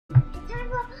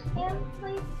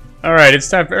Alright, it's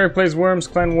time for Eric Plays Worms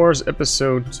Clan Wars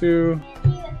Episode 2.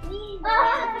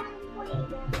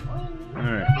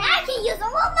 Alright. I can use a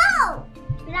remote!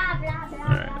 Blah, blah, blah.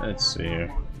 Alright, let's see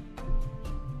here.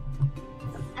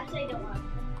 Actually, I don't want.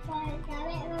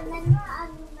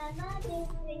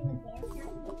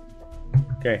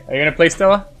 Okay, are you gonna play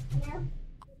Stella?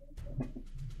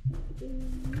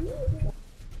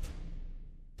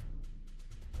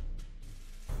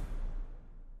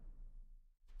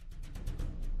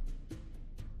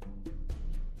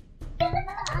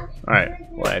 Alright,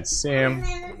 let's see him.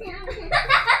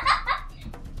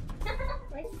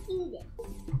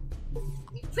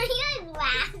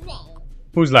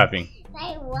 Who's laughing?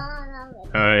 Oh,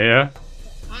 yeah?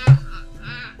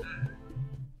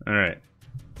 Alright.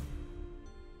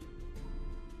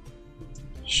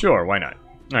 Sure, why not?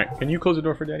 Alright, can you close the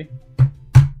door for Daddy?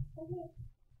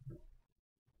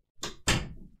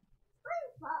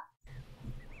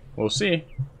 We'll see.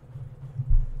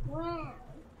 Wow.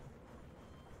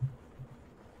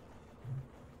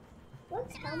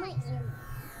 What's on my ear?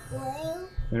 Blue?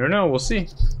 I don't know, we'll see.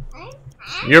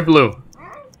 You're blue.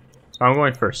 So I'm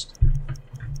going first.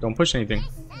 Don't push anything.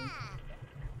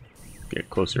 Get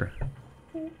closer.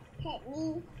 Hit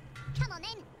me. Come on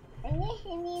in. I'm gonna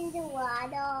hit me in the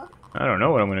water. I don't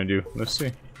know what I'm gonna do. Let's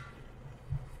see.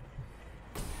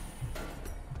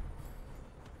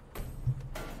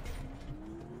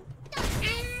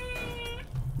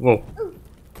 Whoa.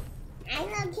 I'm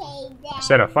okay, Dad.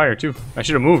 Set a fire too. I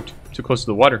should have moved. Too close to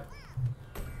the water.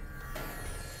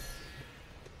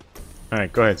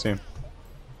 Alright, go ahead, Sam.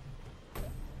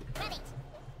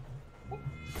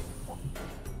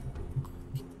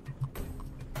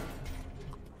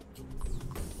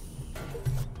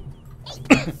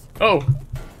 Oh!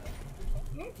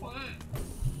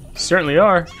 Certainly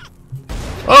are.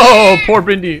 Oh, poor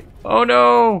Bindi. Oh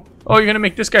no! Oh, you're gonna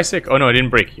make this guy sick. Oh no, it didn't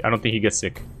break. I don't think he gets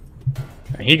sick.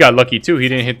 He got lucky too. He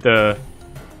didn't hit the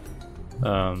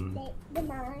mine.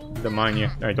 the mine.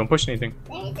 Yeah. All right, don't push anything.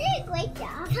 They did a great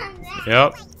job on that.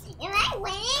 Yep. Am I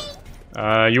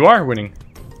winning? You are winning.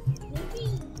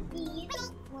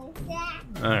 What's that?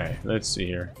 All right, let's see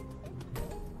here.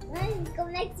 I'm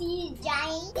gonna see the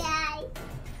giant guy.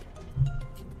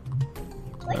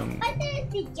 What button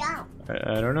is the jump?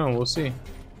 I don't know. We'll see.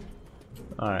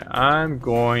 All right, I'm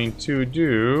going to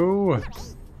do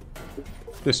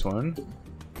this one.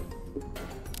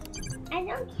 I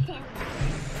don't care.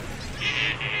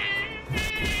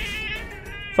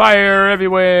 Fire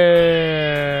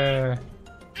everywhere!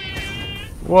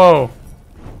 Whoa!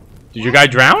 Did your guy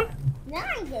drown? No,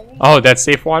 I didn't. Oh, that's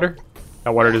safe water?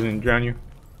 That water doesn't drown you?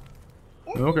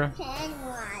 This Okay. is canned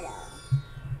water.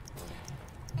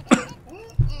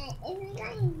 Isn't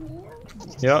that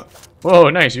here? Yep. Whoa,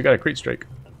 nice. You got a crate strike.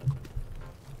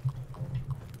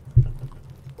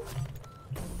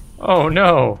 Oh,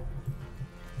 no.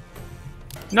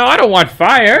 No, I don't want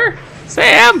fire.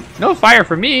 Sam! No fire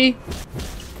for me.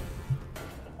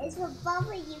 It's for both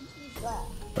of you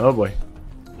people. Oh, boy.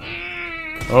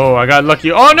 Oh, I got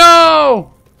lucky. Oh,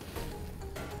 no!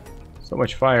 So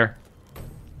much fire.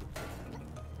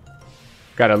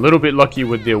 Got a little bit lucky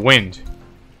with the wind.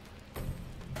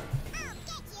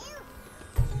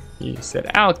 He said,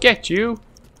 I'll get you.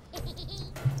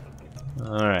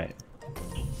 Alright.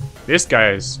 This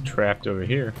guy is trapped over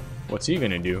here. What's he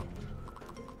gonna do?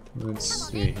 Let's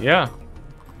see. Yeah.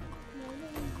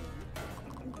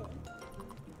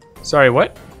 Sorry,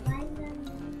 what?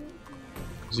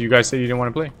 So you guys said you didn't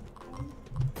want to play?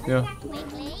 Yeah.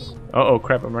 Uh-oh,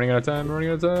 crap. I'm running out of time. I'm running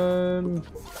out of time.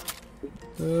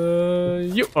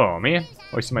 Oh, man.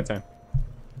 Wasting my time.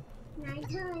 My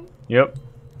time. Yep.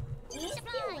 You're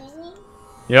winning.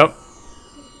 Yep.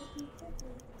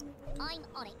 I'm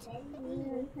on it.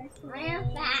 I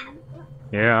am fast.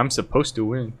 Yeah, I'm supposed to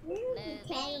win.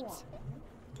 Okay.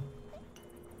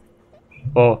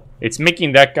 Oh, it's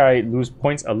making that guy lose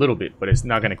points a little bit, but it's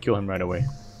not gonna kill him right away.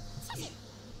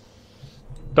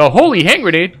 The holy hand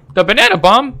grenade! The banana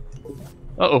bomb!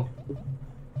 Uh-oh.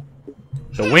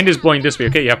 The wind is blowing this way.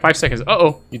 Okay, you have 5 seconds.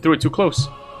 Uh-oh, you threw it too close.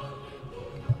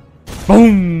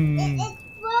 Boom! It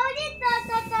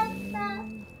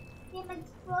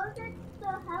exploded the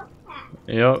health pack.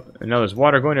 Yep, and now there's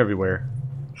water going everywhere.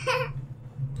 Now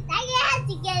you have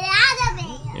to get out of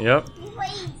it. Yep, Before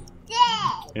he's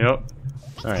dead. yep.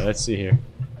 Alright, let's see here.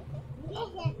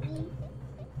 You hit me.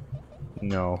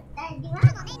 No. Do you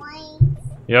have coins?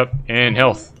 Yep, and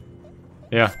health.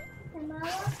 Yeah. Tomorrow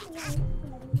can I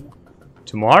play?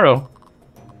 Tomorrow?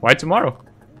 Why tomorrow?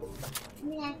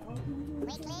 Yeah.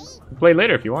 Play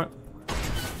later if you want.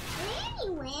 Randy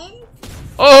wins.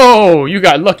 Oh, you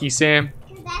got lucky, Sam.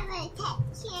 Because I'm gonna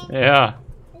catch. Yeah.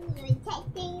 You're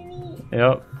protecting me.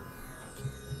 Yep.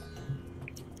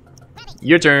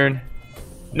 Your turn.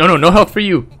 No, no health for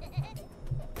you.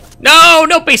 No,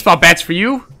 no baseball bats for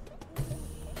you.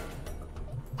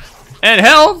 And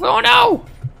health. Oh no.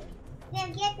 Yeah,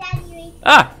 get that, you.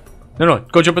 Ah. No,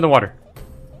 go jump in the water.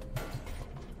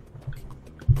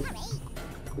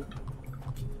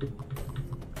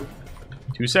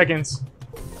 2 seconds.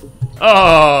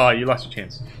 Oh, you lost your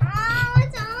chance. Oh,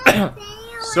 it's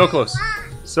almost So close.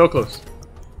 So close.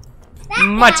 That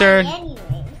My guy turn.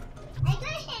 Anyway. I got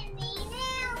hit me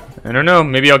now. I don't know.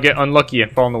 Maybe I'll get unlucky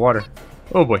and fall in the water.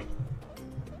 Oh boy.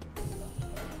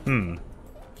 Hmm.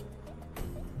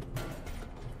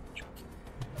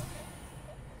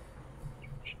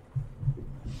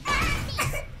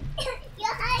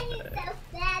 You're hiding so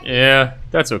bad. Yeah,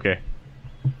 that's okay.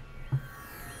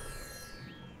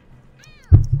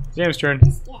 Sam's turn.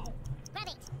 This guy. Why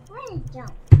did you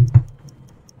jump?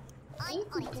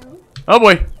 Oh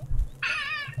boy.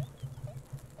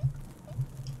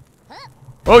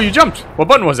 Oh, you jumped. What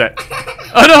button was that?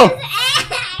 Oh no.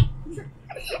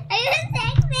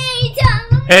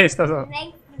 Hey, stop.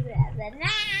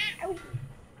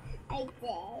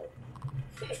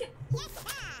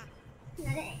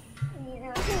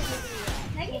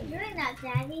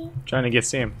 Trying to get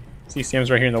Sam. See, Sam's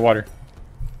right here in the water.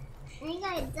 I'm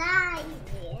gonna die,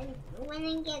 man. When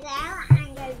I get out,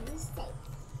 I'm gonna be safe.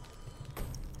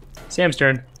 Sam's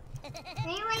turn.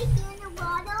 Anyway, here in the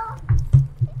water.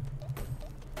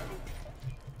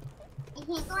 I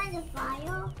can't go in the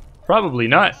fire. Probably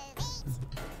not.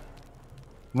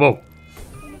 Whoa.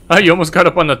 Oh, you almost got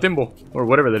up on the thimble. Or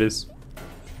whatever that is.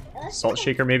 Salt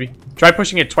shaker, maybe? Try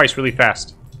pushing it twice really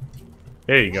fast.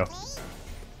 There you go.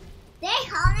 Did I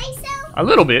harm myself? A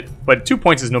little bit, but 2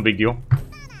 points is no big deal.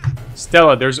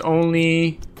 Stella, there's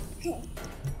only...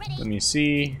 Let me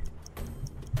see...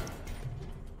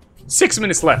 6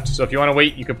 minutes left, so if you want to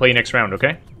wait, you can play next round,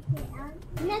 okay?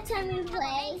 Next time we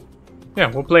play. Yeah,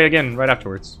 we'll play again right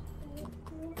afterwards.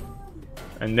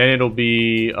 And then it'll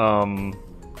be, time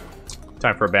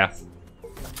for a bath.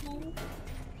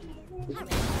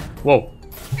 Whoa.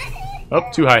 Oh,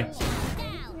 too high.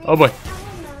 Oh boy.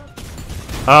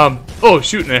 Oh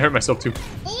shoot, and I hurt myself too. It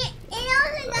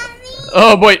also got me.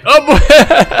 Oh boy, oh boy!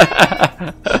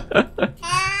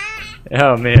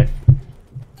 Oh man.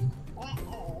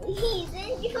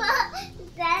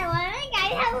 That one guy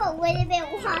have a little bit of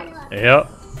water.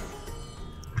 Yep.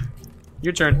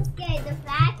 Your turn. Okay, the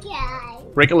fat guy.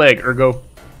 Break a leg, Ergo.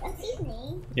 What's his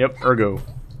name? Yep, Ergo.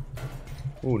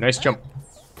 Ooh, nice jump.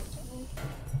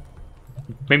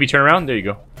 Maybe turn around. There you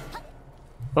go.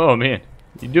 Oh man,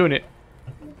 you're doing it.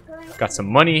 Got some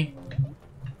money.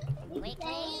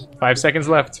 5 seconds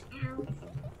left.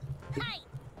 I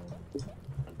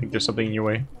think there's something in your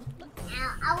way.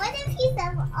 I want a piece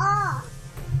of off.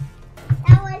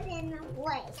 That was in the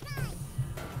way.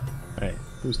 Alright,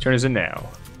 whose turn is it now?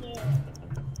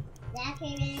 That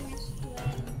came in a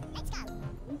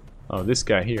string. Oh, this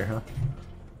guy here, huh?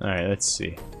 Alright, let's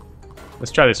see.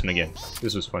 Let's try this one again.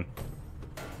 This was fun.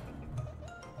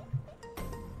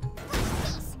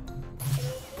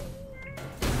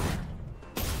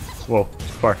 Whoa, too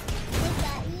far.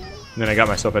 And then I got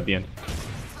myself at the end.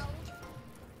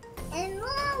 And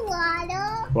more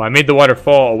water. Well, I made the water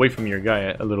fall away from your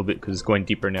guy a little bit because it's going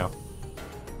deeper now.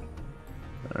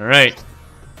 Alright.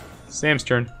 Sam's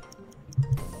turn.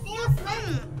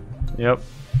 Yep.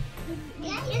 Do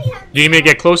you need me to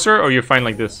get closer or you're fine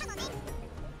like this?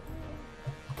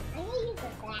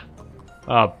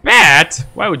 Bat?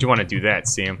 Why would you want to do that,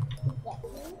 Sam?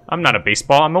 I'm not a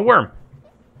baseball, I'm a worm.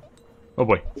 Oh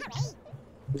boy.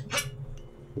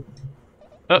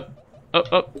 Up,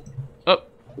 up, up, up,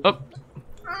 up.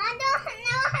 I don't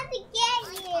know how to get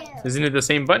you. Isn't it the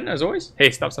same button as always?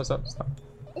 Hey, stop. It's A,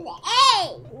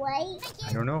 right?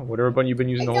 I don't know. Whatever button you've been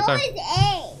using the It's whole time. always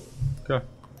A. Okay.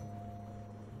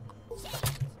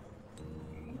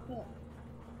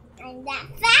 I'm that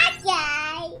fat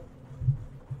guy.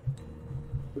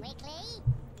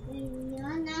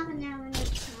 You're not gonna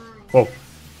try. Whoa.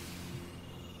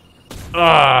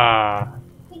 Ah.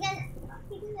 Because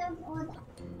of all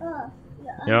the,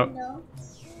 Yep.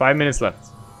 5 minutes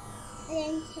left.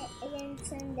 And then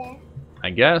turn that. I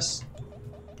guess.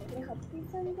 You hope you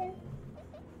turn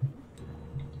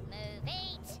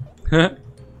that.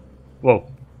 Whoa.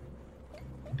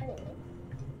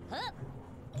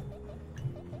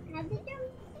 How to jump?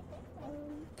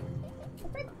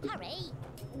 Hurry.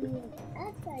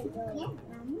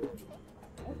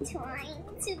 Trying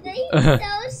to be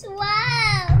so slow.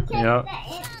 Yep.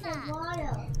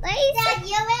 Lisa,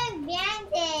 you're in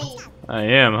Band-Aid. I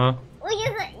am, huh? You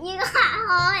got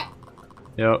hot.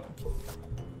 Yep.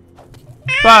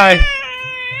 Bye.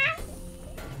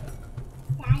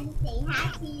 Daddy, say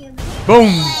hi to your big Boom.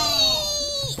 friend.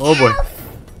 Oh boy.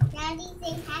 Daddy,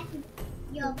 say hi to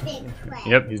your big friend.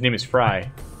 Yep, his name is Fry.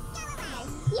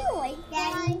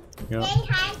 Daddy, Yep. say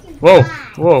hi to Whoa,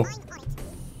 Fry. whoa.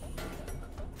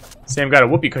 Sam got a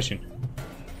whoopee cushion.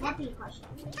 Happy question.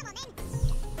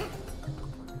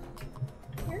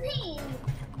 There's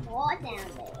more down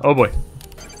there. Oh boy.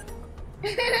 A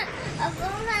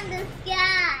phone on the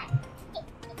sky.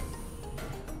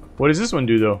 What does this one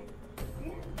do though?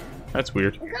 That's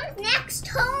weird. It comes next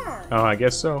turn. Oh, I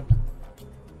guess so.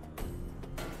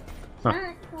 Huh.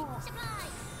 Daddy,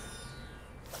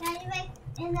 like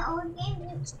in the old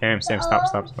game, Sam,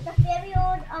 stop. the very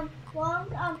old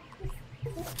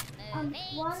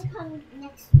one comes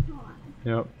next turn.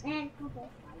 Yep. And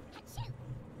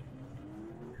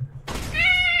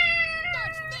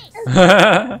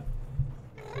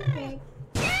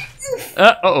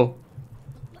Uh-oh.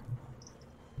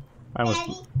 I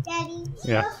almost... Daddy,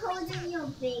 Yeah. you're holding your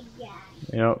big guy.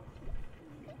 Yep.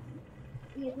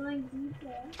 You're going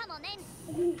deeper. Come on then.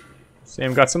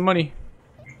 Sam got some money.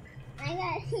 I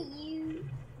got you.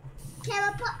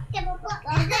 Teleport.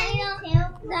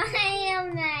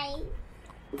 Dynamite.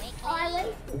 Oh, I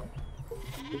wasted.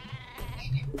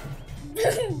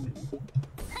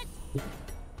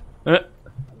 Uh, Ow.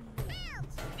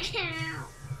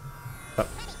 Oh.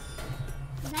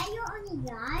 Is that your only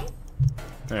guy?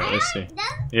 Alright, let's see.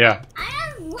 That's, Yeah. I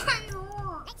have one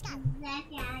more. That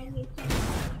guy you can.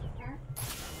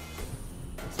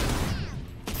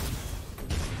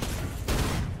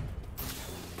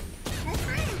 That's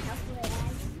kind of helpful.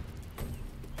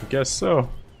 I guess so.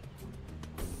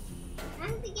 I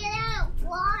have to get out of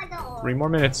water. 3 more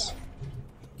minutes.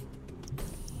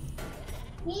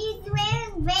 He's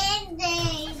wearing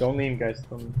band-aids. Don't lean, guys.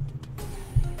 Don't lean.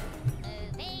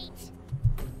 Wait.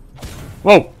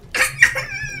 Whoa! I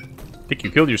think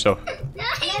you killed yourself. No,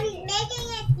 he's making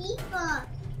it deeper.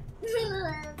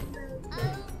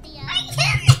 Oh dear.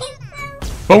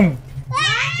 Boom!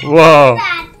 Whoa!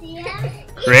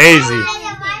 Crazy.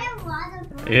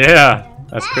 Yeah,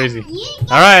 that's crazy.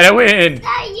 Alright, I win!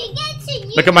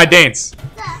 Look at my dance.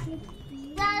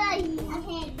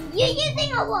 You're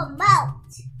using a remote.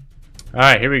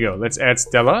 Alright, here we go. Let's add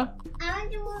Stella. I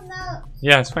want the remote.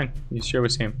 Yeah, it's fine. You share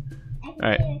with Sam.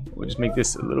 Alright, we'll just make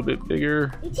this a little bit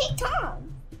bigger. You take turns.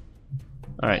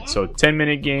 Alright, so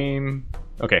 10-minute game.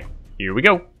 Okay, here we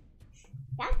go.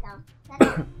 That's them.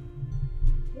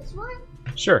 This one?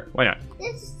 Sure, why not?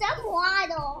 This is some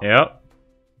water. Yep.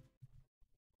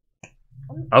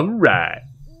 Alright.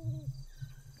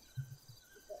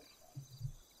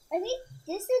 I think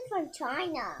this is from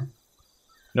China.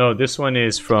 No, this one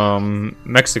is from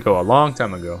Mexico a long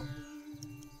time ago.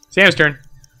 Sam's turn.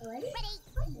 Ready?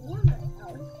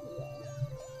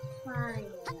 Fine.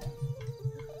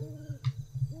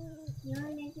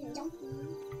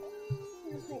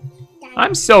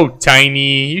 I'm so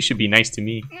tiny. You should be nice to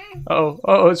me. Uh-oh.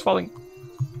 Uh-oh, it's falling.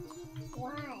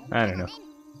 Why? I don't know.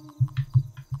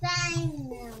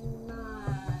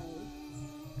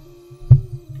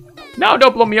 No,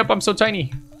 don't blow me up. I'm so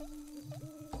tiny.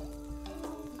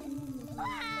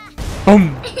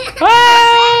 Boom.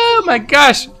 Oh my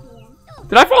gosh.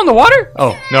 Did I fall in the water?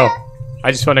 Oh, no.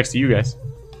 I just fell next to you guys.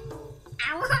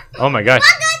 Oh my gosh.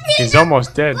 He's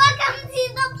almost dead. Welcome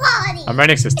to the party. I'm right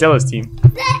next to Stella's team. The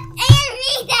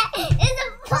enemy that is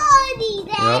a party,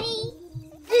 Daddy.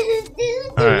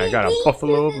 Alright, I got a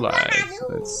buffalo of lives.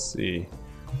 Let's see.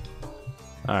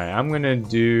 Alright, I'm gonna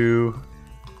do...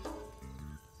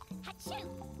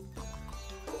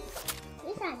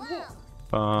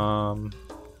 No,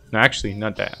 actually,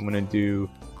 not that. I'm gonna do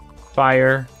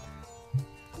fire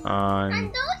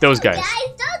on those guys. Those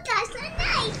guys are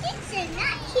nice. It's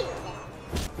not cute.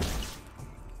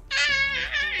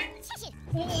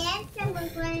 The answer was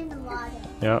going in the water.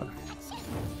 Yeah.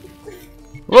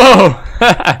 Whoa!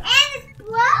 And it's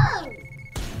blown.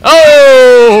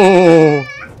 Oh!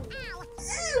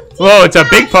 Whoa, it's a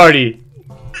big party.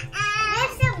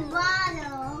 There's a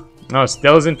bottle. No,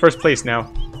 Stella's in first place now.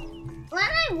 Why am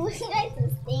I moving guys are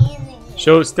standing here?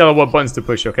 Show Stella what buttons to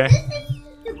push, okay? This is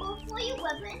to go for your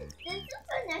weapon. This is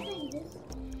for nothing.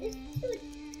 This is to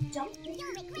jump. This is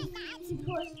to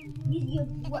push. Use your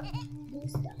do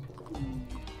stuff.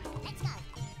 Let's go.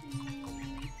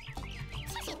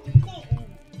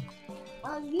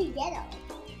 You get it.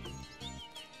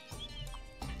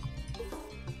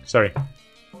 Sorry. I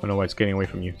don't know why it's getting away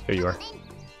from you. There you are.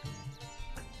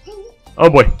 Oh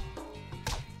boy.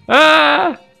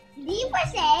 Ah! Do you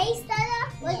press A, Stella?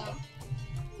 Yeah.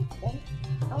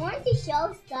 I want to show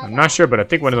show stuff. I'm not sure, but I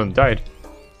think one of them died.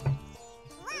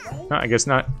 No, I guess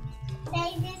not.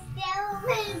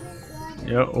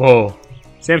 Yeah, whoa.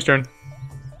 Sam's turn.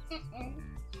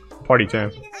 Party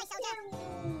time.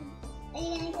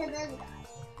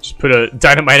 Just put a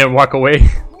dynamite and walk away. No!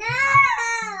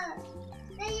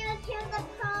 Then you'll kill the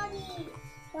pony.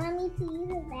 Want me to use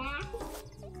it back?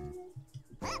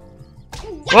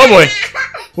 Oh boy!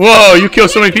 Whoa, you killed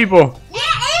so many people. Yeah,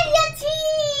 and your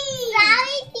team!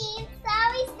 Sorry, team.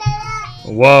 Sorry,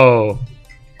 Stella. Whoa.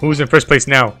 Who's in first place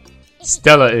now?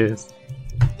 Stella is.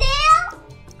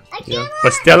 Still? Yeah.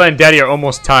 But Stella and Daddy are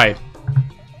almost tied.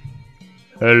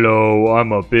 Hello,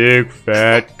 I'm a big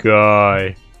fat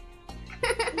guy.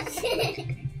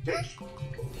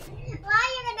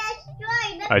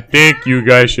 I think you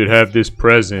guys should have this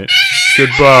present.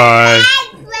 Goodbye.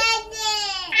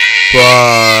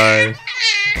 Bye.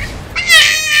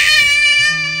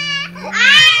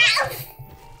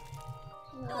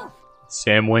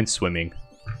 Sam went swimming.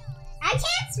 I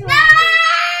can't swim.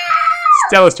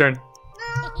 Stella's turn.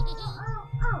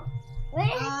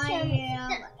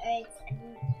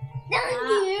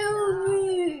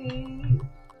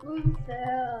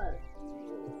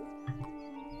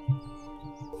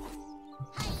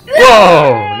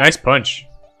 Whoa! Nice punch.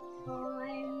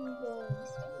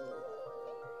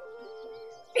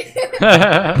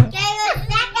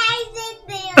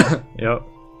 Yep.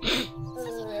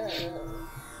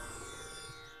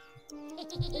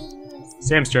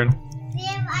 Sam's turn.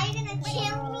 Sam, are you gonna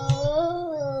kill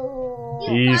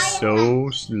me? He's so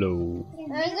slow. I'm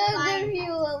gonna give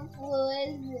you a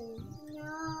poison.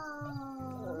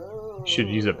 No. Should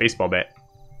use a baseball bat.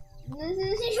 This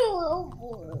is your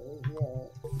poison.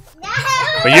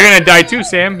 But you're gonna die too,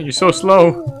 Sam. You're so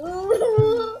slow.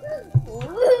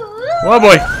 Oh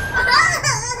boy.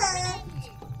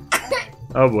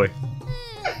 Oh boy.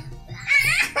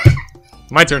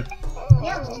 My turn.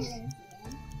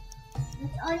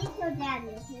 Only kill Daddy,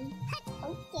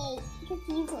 okay, because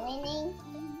he's winning.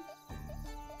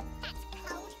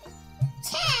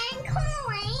 10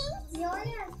 coins! You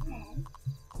only have 10.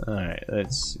 Alright,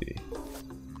 let's see.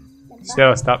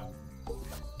 Stella, stop.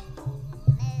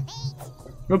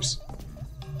 Oops.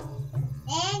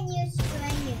 And you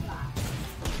string it off.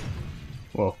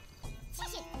 Whoa.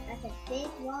 That's a big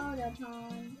water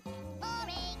pond.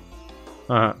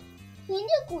 Uh-huh. Can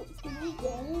you go to the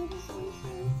game?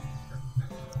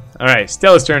 Alright,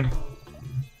 Stella's turn.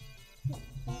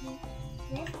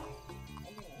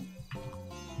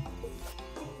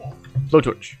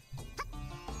 Blowtorch.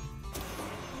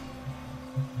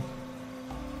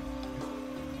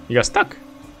 You got stuck.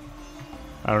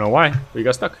 I don't know why, but you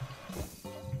got stuck.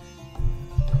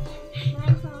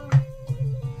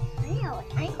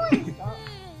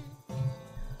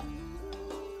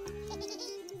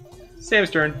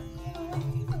 Sam's turn.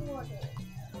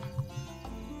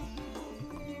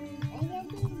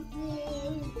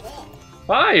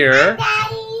 Fire?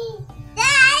 Daddy!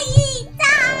 Daddy!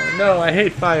 Oh, no, I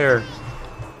hate fire.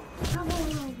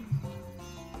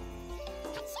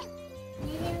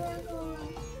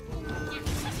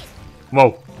 Whoa.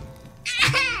 Those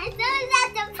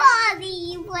at the party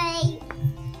you play.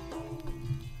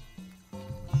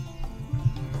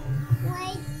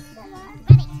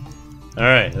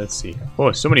 Alright, let's see.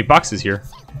 Oh, so many boxes here.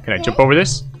 Can I jump over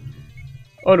this?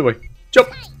 Oh, do I? Jump!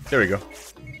 There we go.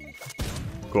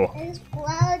 Cool. It's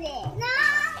floating. No,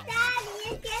 Daddy,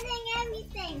 you're getting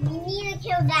everything. We need to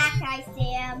kill that guy,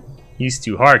 Sam. He's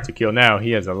too hard to kill now.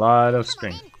 He has a lot of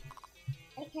strength.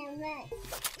 I can't run.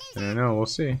 I don't know. We'll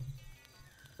see.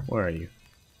 Where are you?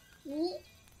 Me?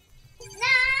 No!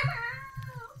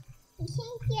 I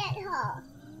can't get her.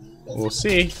 We'll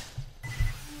see.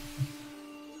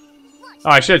 Oh,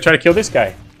 I should have tried to kill this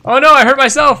guy. Oh no, I hurt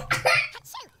myself!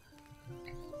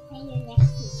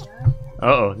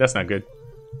 Uh-oh, that's not good.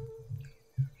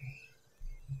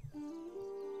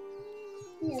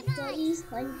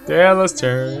 Stella's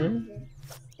turn.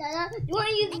 Stella, you want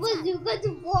to use bazooka to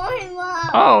blow him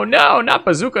up? Oh no, not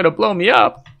bazooka to blow me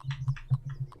up.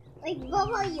 Like,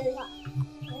 blow you up.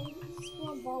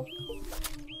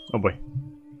 Oh boy.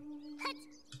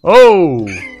 Oh!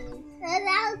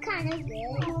 That was kind of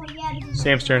good. Oh, yeah,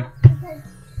 Sam's turn. because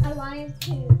I wanted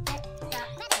to get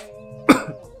that.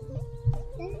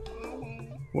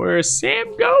 Where's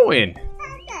Sam going? To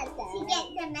get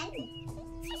the money.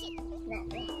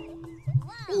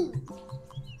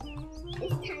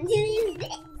 It's time to use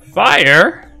it.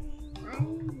 Fire?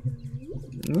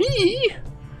 Me?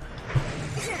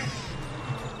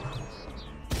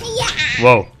 Yeah.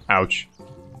 Whoa, ouch.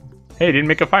 Hey, didn't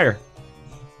make a fire.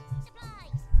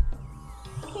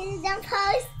 Because I'm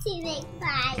supposed to make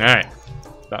fire. Alright.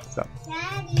 Stop, stop.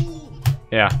 Daddy,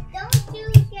 Yeah. don't you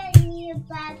get me a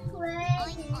bad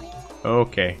present.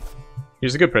 Okay.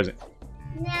 Here's a good present.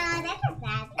 No, that's a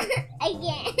bad one.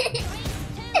 Again.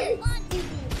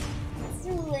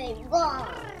 Stupid ball.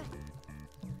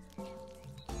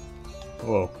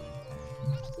 Whoa.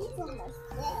 He's almost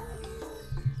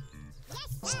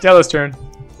Stella's turn.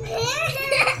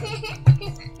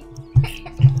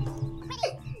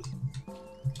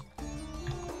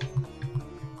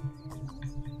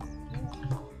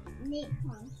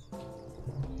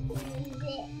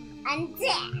 dead. I'm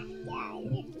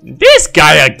dead. This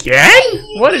guy again?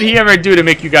 What did he ever do to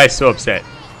make you guys so upset?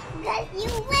 Because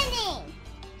you're winning.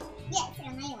 Yes,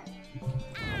 I'm winning.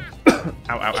 Ow,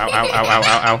 ow, ow, ow, ow, ow,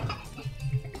 ow, ow.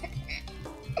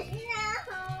 No.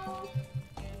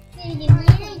 Dude, you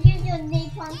really use your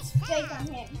napalm straight on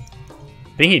him. I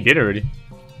think he did already.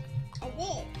 I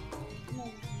did. No.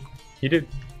 He did.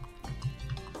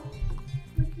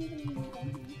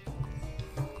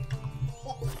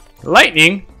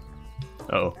 Lightning?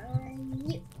 Uh-oh.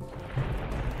 You.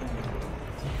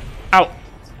 Ow.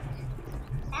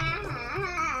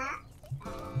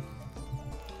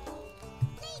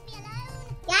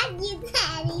 Got you,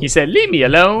 Daddy. He said, leave me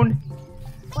alone.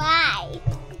 Why?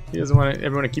 He doesn't want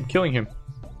everyone to keep killing him.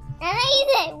 And then he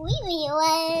said, leave me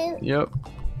alone. Yep.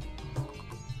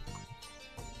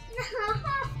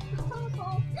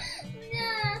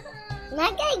 I'm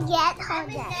not gonna get her.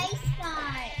 Nice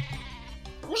guy.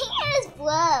 My hair is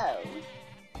blow.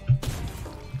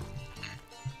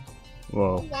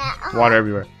 Whoa. Yeah. Water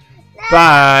everywhere.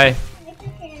 Bye.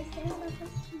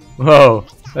 Whoa.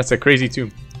 That's a crazy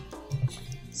tomb.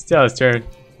 Stella's turn.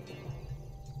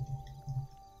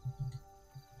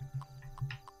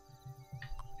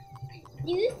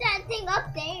 Use that thing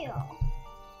up there.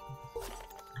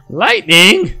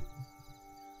 Lightning?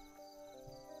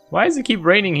 Why does it keep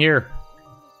raining here?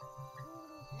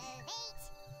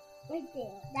 Right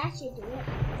there. That should do it.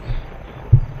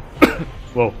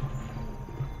 Whoa.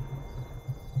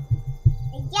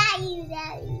 I got you,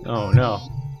 Daddy. Oh no.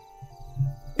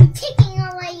 You're taking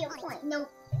away your point. No.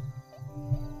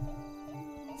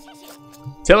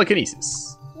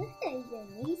 Telekinesis. This is the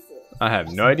nieces. I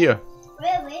have no idea.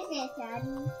 Where is it,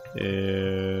 Daddy?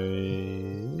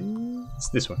 It's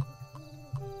this one.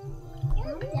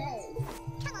 It does.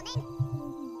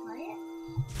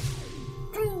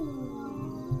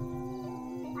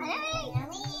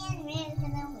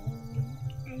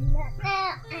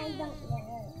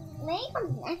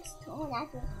 Maybe next turn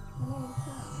after.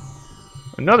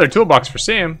 Another toolbox for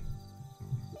Sam.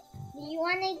 Do you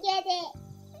want to get it?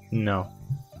 No.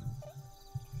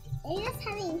 Are you just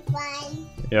having fun?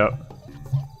 Yep.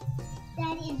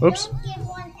 Daddy, Oops.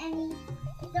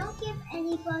 don't give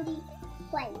anybody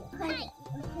present,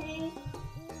 okay?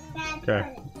 Bad Okay.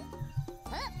 present.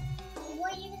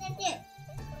 What are you gonna do?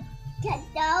 Cut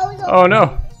those. Oh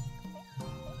no.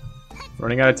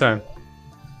 Running out of time.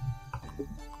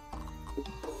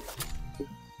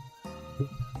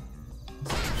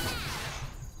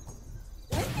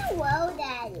 What's the world,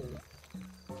 Daddy?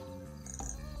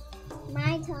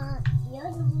 My turn.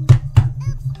 You're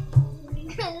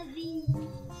gonna be.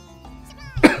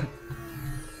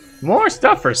 More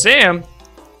stuff for Sam.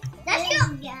 That's your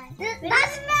guy.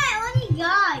 That's my only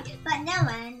guy, but no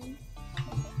one.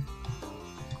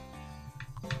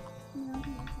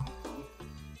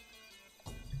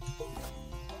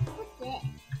 What's it?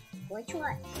 Which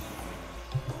one?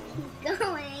 Keep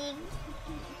going.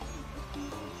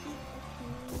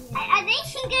 I think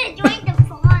she's gonna join the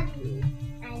party.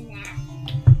 I'm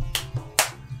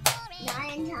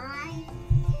not in time.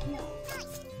 No.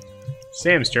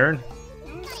 Sam's turn.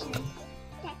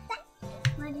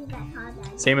 What is that called,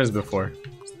 Daddy? Same as before.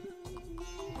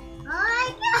 Oh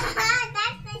my god,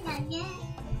 that's the nugget.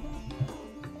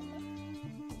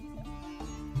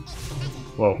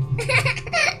 Whoa.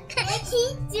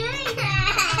 She's doing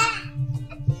that.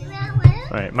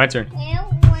 Alright, my turn.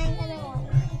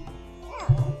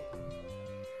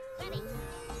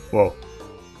 Whoa.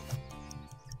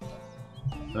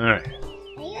 Alright. Are you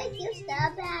gonna do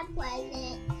stuff bad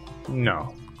present?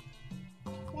 No.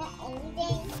 Not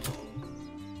anything?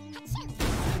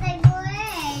 Like,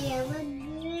 wait, what's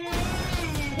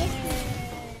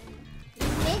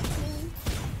Missy.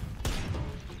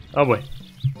 Oh boy.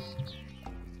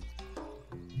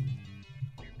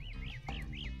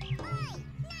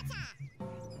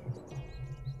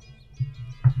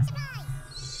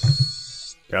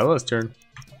 Stella's turn.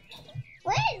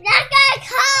 When is that gonna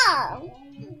come?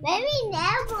 Maybe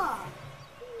never.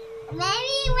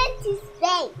 Maybe he went to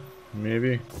space.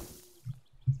 Maybe.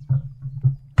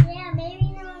 Yeah,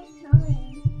 maybe no one's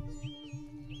coming.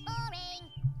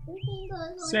 We can go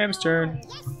home. Sam's turn.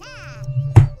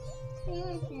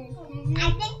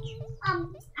 I think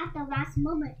at the last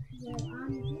moment you're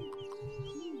on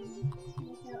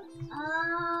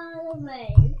all the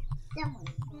way. That one.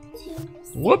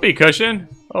 Whoopee cushion.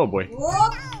 Oh boy.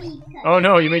 Whoopee. Oh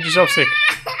no, you made yourself sick.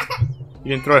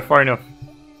 You didn't throw it far enough.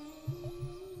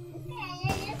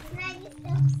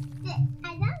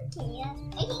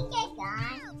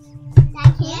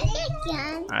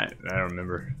 I don't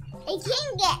remember. It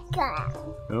can get cut.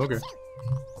 Okay.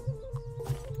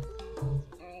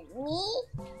 Me?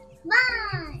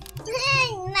 Mom!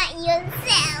 Not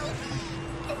yourself!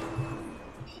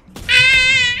 I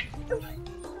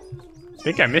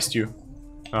think I missed you.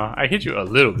 I hit you a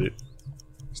little bit.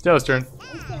 Stella's turn.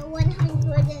 Okay,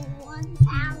 101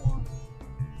 power.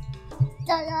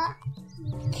 Dada!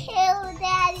 Kill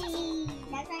Daddy!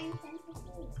 That's how you send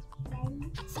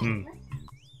to Hmm.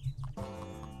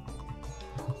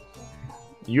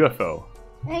 UFO.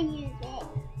 I use it.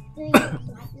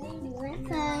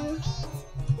 UFO.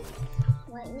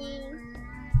 Lightning.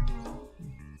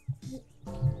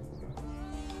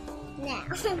 Now.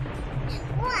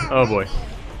 Oh boy.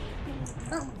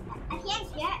 I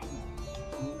can't get.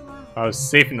 I was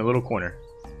safe in the little corner.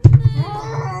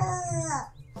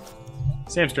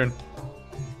 Sam's turn.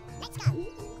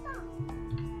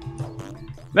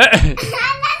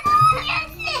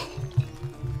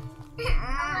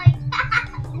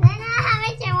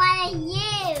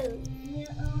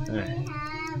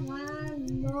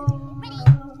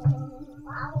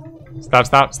 Stop,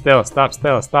 stop, Stella, stop,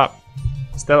 Stella, stop.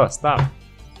 Stella, stop.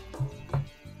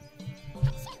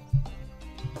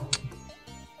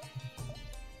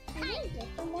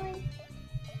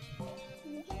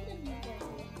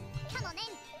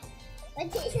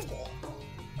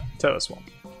 Tell us one.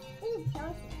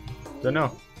 Don't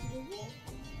know.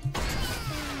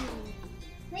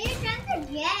 What are you trying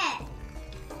to get?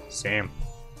 Sam.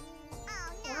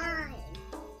 Why?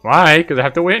 Why? Because I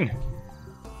have to win.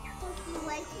 You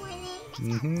like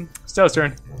winning? Stella's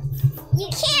turn. You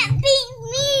can't beat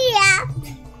me up,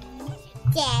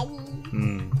 Daddy.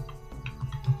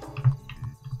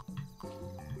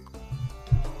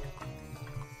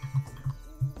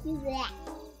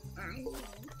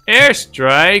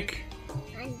 Airstrike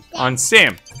on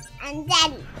Sam. On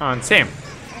Daddy. On Sam.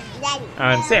 On Daddy.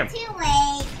 On Sam. Too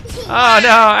late. Oh no!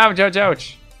 Ouch! Ouch!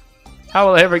 Ouch! How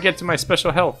will I ever get to my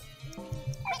special health?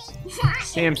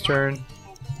 Sam's turn.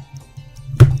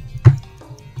 Sam,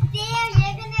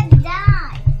 you're gonna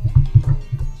die.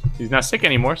 He's not sick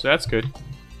anymore, so that's good.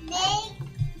 Make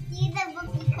see the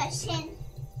whoopee cushion.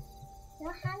 You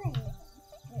don't have anything.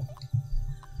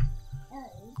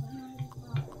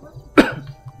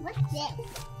 What's this?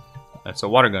 That's a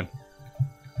water gun.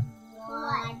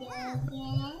 Water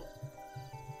gun.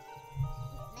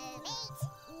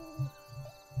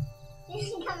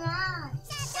 Come on.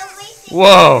 Don't waste your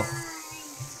Whoa! time.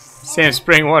 Sam's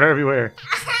spraying water everywhere. Is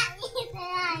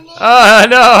Oh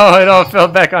no! It all fell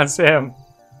back on Sam.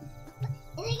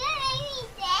 it gonna make me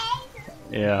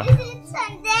dead? Yeah. Is it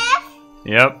some death?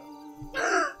 Yep.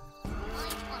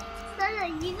 Stella,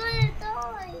 you're gonna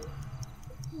die.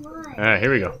 Why? Alright,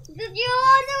 here we go. Because you're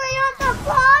all the way at the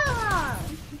bottom.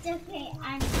 It's okay.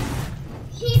 I'm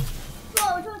keep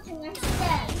touching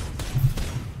instead.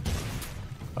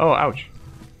 Oh, ouch.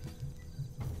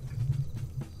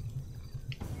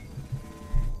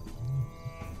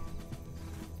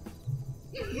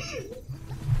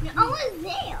 You're almost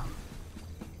there.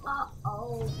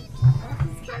 Uh-oh.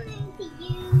 It's coming to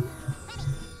you.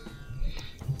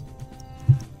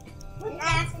 What's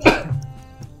that thing?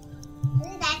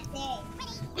 What's that thing?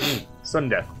 Sudden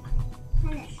death.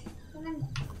 Come here.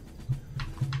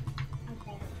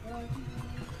 Okay.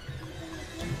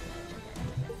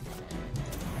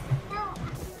 No.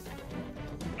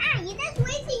 Ah, you just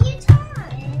wasted your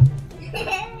time.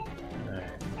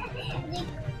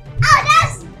 Oh,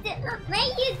 that's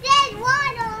make you dead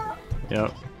water.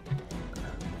 Yep.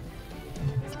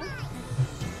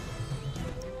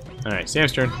 Alright,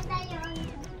 Sam's turn. I thought you were on the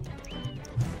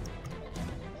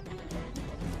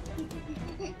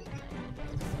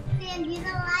Sam, you don't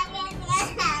like it?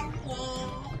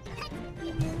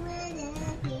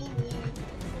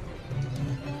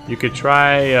 You could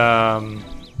try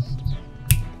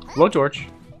blowtorch.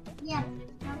 Yep.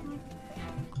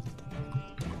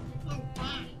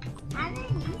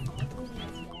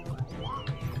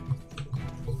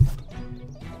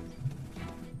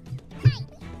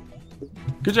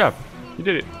 Good job. You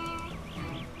did it.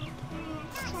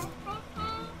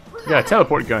 Yeah,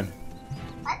 teleport gun.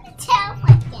 What's a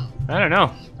teleport gun? I don't know.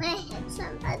 When I hit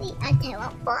somebody, I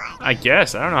teleport. I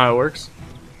guess. I don't know how it works.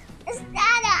 It's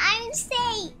not I'm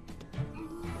safe.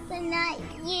 but not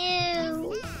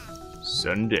you.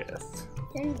 Sudden death.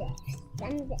 Sunday.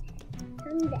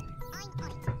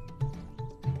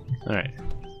 Alright.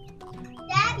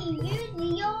 Daddy,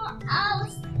 use your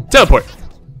house. Teleport!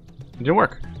 It didn't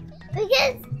work.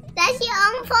 Because that's your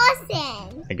own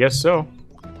person. I guess so.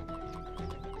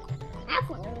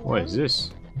 What is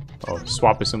this? Oh,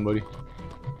 swap with somebody.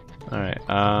 Alright,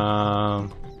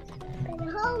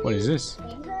 what is this?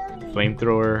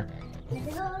 Flamethrower.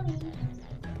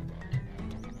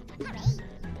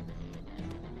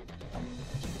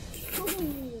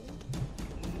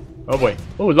 Oh boy.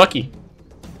 Oh, lucky.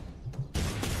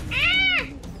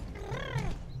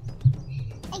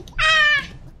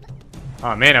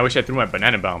 Oh man, I wish I threw my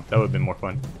banana bomb. That would have been more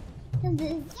fun.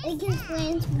 It can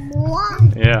flames more.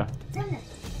 Yeah.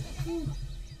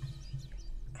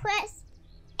 Press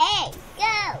A.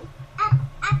 Go. Up,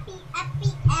 uppy, uppy,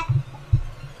 up.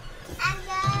 I'm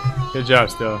going. Good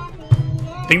job, Stella.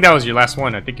 I think that was your last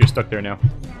one. I think you're stuck there now.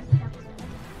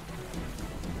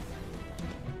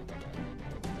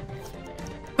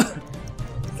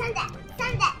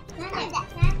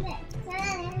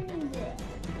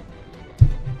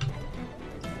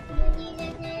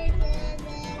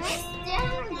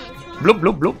 Bloop,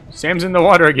 bloop, bloop. Sam's in the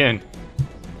water again.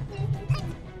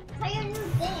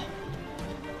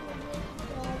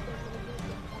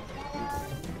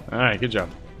 Alright, good job.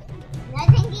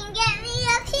 Nothing can get me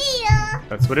up here.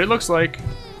 That's what it looks like.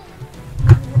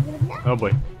 Oh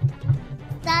boy.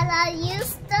 Stella, you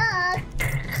stuck.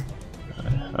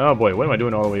 Oh boy, what am I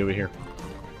doing all the way over here?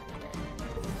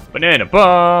 Banana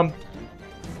bomb!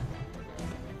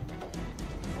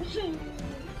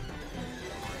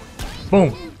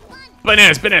 Boom!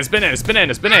 Bananas, bananas, bananas,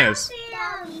 bananas, bananas!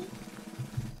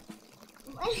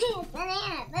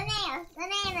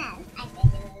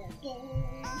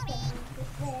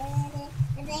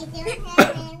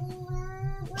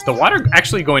 Is the water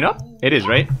actually going up? It is,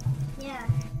 right? Yeah.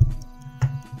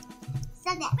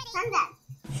 Send that. Send that.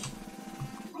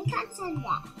 I can't send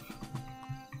that.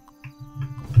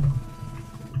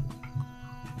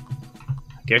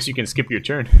 Guess you can skip your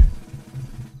turn.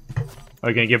 Are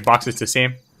you gonna give boxes to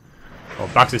Sam? Oh,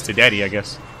 boxes to Daddy, I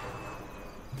guess.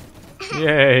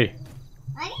 Yay!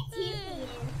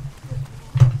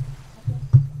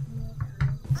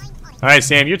 Alright,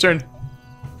 Sam, your turn.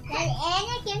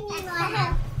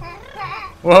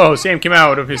 Whoa, Sam came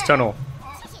out of his tunnel.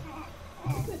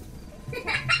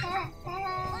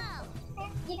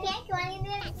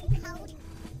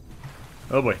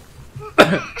 Oh boy.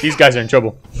 These guys are in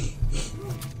trouble.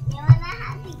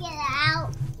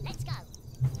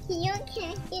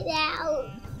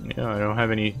 Yeah, I don't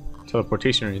have any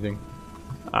teleportation or anything.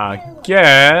 I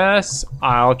guess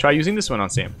I'll try using this one on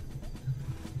Sam.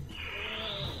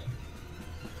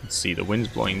 Let's see, the wind's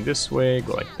blowing this way,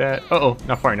 go like that. Uh-oh,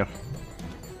 not far enough.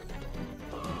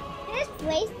 Just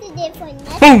wasted it for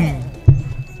nothing. Boom!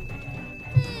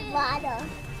 Water.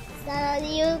 So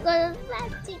you're gonna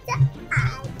back to the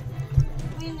eye.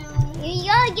 You're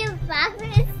gonna get back to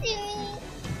me.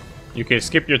 You can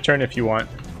skip your turn if you want.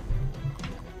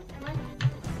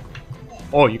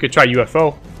 Oh, you could try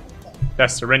UFO.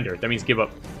 That's surrender. That means give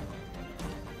up.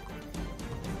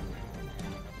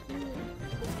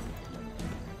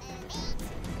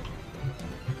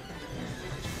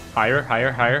 Higher,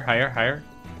 higher, higher, higher, higher.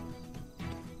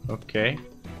 Okay.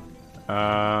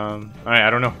 Alright, I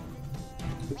don't know.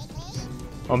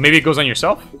 Oh, maybe it goes on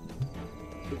yourself?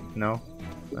 No.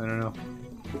 I don't know.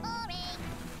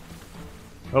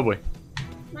 Oh boy.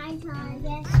 My turn,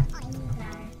 yes.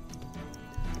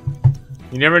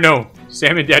 You never know.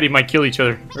 Sam and Daddy might kill each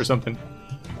other or something.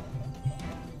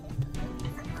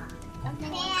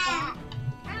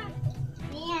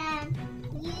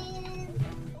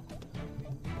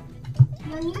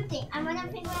 I'm gonna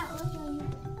figure out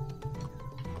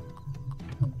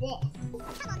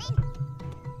what's this.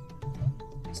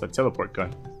 It's a teleport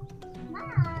gun.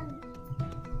 Mom.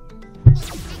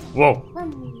 Whoa.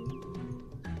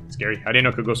 Scary. I didn't know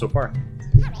it could go so far.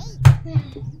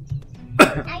 I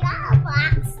got a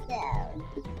box though.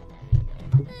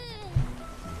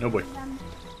 No boy.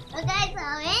 You guys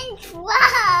are in trouble.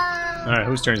 Alright,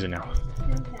 whose turn is it now?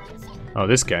 Oh,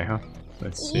 this guy, huh?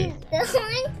 Let's see. You're still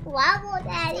in trouble,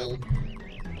 Daddy.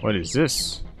 What is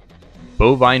this?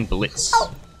 Bovine Blitz.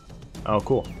 Oh,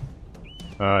 cool.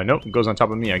 Nope, it goes on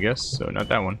top of me, I guess. So not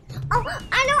that one. Oh,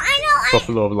 I know.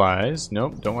 Buffalo of Lies.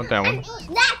 Nope, don't want that one.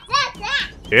 That.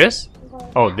 This?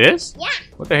 Oh, this? Yeah.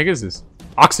 What the heck is this?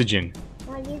 Oxygen.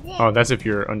 What is it? Oh, that's if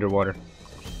you're underwater.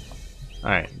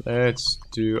 Alright, let's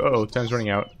do... Uh-oh, time's running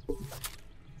out.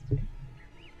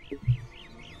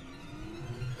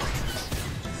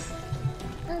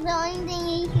 The only thing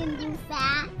you can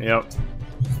Yep.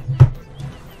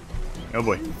 Oh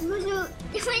boy.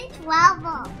 Doing 12.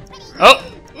 Oh!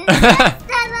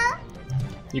 Stella.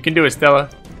 You can do it, Stella.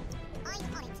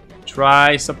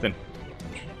 Try something.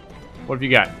 What have you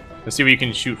got? Let's see what you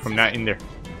can shoot from that in there.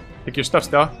 Pick your stuff,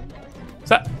 Stella. What's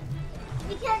that?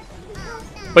 Because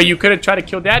But you could have tried to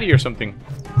kill Daddy or something.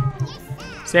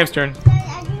 Sam's turn.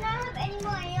 I do not have any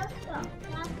more AO stuff.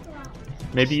 That's why.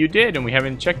 Maybe you did and we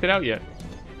haven't checked it out yet.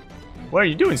 What are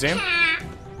you doing, Sam? Let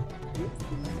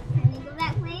me go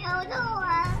back to my old door.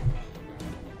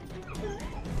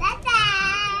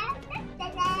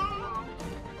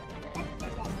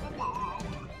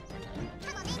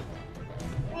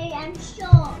 Hey, I'm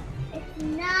sure it's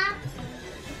not.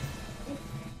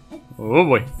 Oh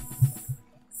boy.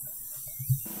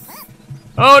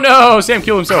 Oh no! Sam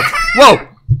killed himself. Whoa!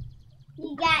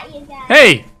 You got.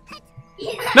 Hey!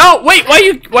 No! Wait!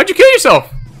 Why'd you kill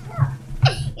yourself?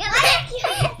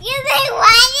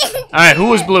 Alright, who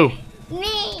was blue?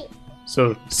 Me.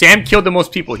 So Sam killed the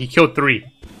most people. He killed 3.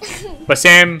 But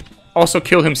Sam also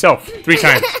killed himself 3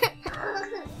 times.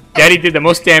 Daddy did the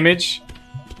most damage.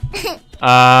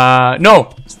 No.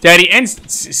 Daddy and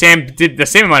Sam did the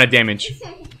same amount of damage.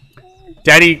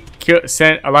 Daddy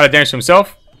sent a lot of damage to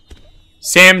himself.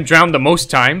 Sam drowned the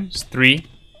most times, 3.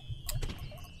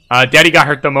 Daddy got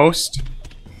hurt the most.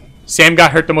 Sam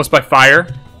got hurt the most by fire.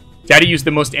 Daddy used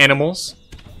the most animals.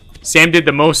 Sam did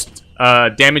the most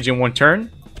damage in 1 turn.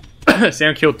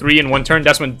 Sam killed 3 in 1 turn.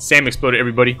 That's when Sam exploded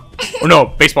everybody. Or no,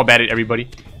 baseball batted everybody.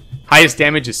 Highest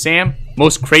damage is Sam.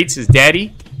 Most crates is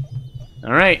Daddy.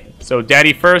 Alright, so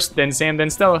Daddy first, then Sam,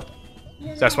 then Stella.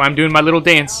 So that's why I'm doing my little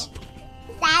dance.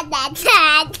 I want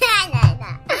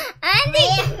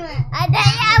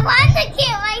to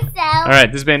kill myself.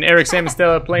 Alright, this has been Eric, Sam, and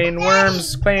Stella playing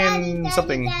Worms, playing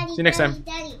something. See you next time.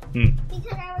 Daddy. Hmm.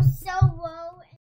 Because I was